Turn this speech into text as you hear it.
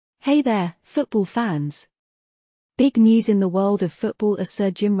Hey there, football fans. Big news in the world of football as Sir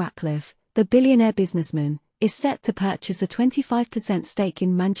Jim Ratcliffe, the billionaire businessman, is set to purchase a 25% stake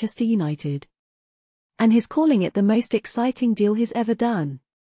in Manchester United. And he's calling it the most exciting deal he's ever done.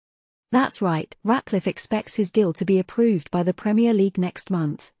 That's right, Ratcliffe expects his deal to be approved by the Premier League next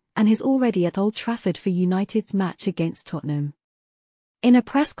month, and he's already at Old Trafford for United's match against Tottenham. In a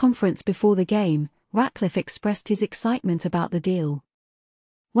press conference before the game, Ratcliffe expressed his excitement about the deal.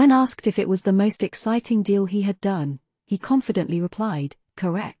 When asked if it was the most exciting deal he had done, he confidently replied,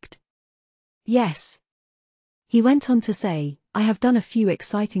 "Correct. Yes." He went on to say, "I have done a few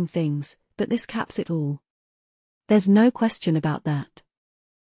exciting things, but this caps it all. There's no question about that.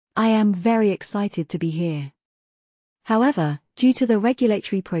 I am very excited to be here." However, due to the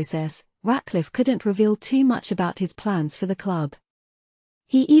regulatory process, Ratcliffe couldn't reveal too much about his plans for the club.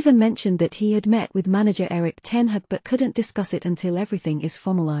 He even mentioned that he had met with manager Erik but couldn't discuss it until everything is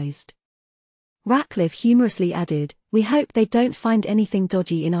formalized. Ratcliffe humorously added, "We hope they don't find anything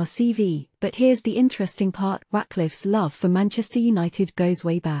dodgy in our CV, but here's the interesting part: Ratcliffe's love for Manchester United goes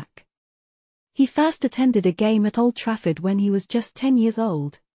way back. He first attended a game at Old Trafford when he was just 10 years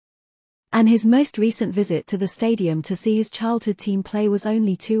old. And his most recent visit to the stadium to see his childhood team play was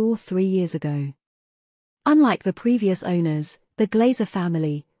only 2 or 3 years ago." Unlike the previous owners, the Glazer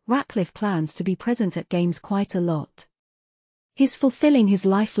family, Ratcliffe plans to be present at games quite a lot. He's fulfilling his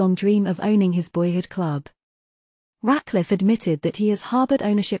lifelong dream of owning his boyhood club. Ratcliffe admitted that he has harbored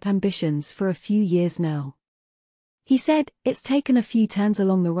ownership ambitions for a few years now. He said, "It's taken a few turns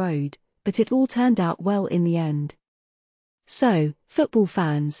along the road, but it all turned out well in the end." So, football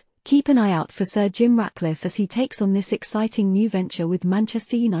fans, keep an eye out for Sir Jim Ratcliffe as he takes on this exciting new venture with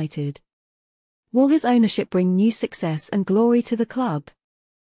Manchester United. Will his ownership bring new success and glory to the club?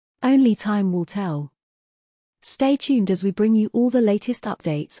 Only time will tell. Stay tuned as we bring you all the latest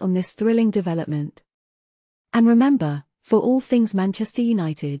updates on this thrilling development. And remember, for all things Manchester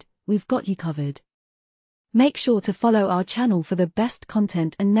United, we've got you covered. Make sure to follow our channel for the best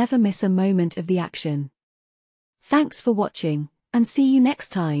content and never miss a moment of the action. Thanks for watching, and see you next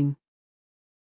time.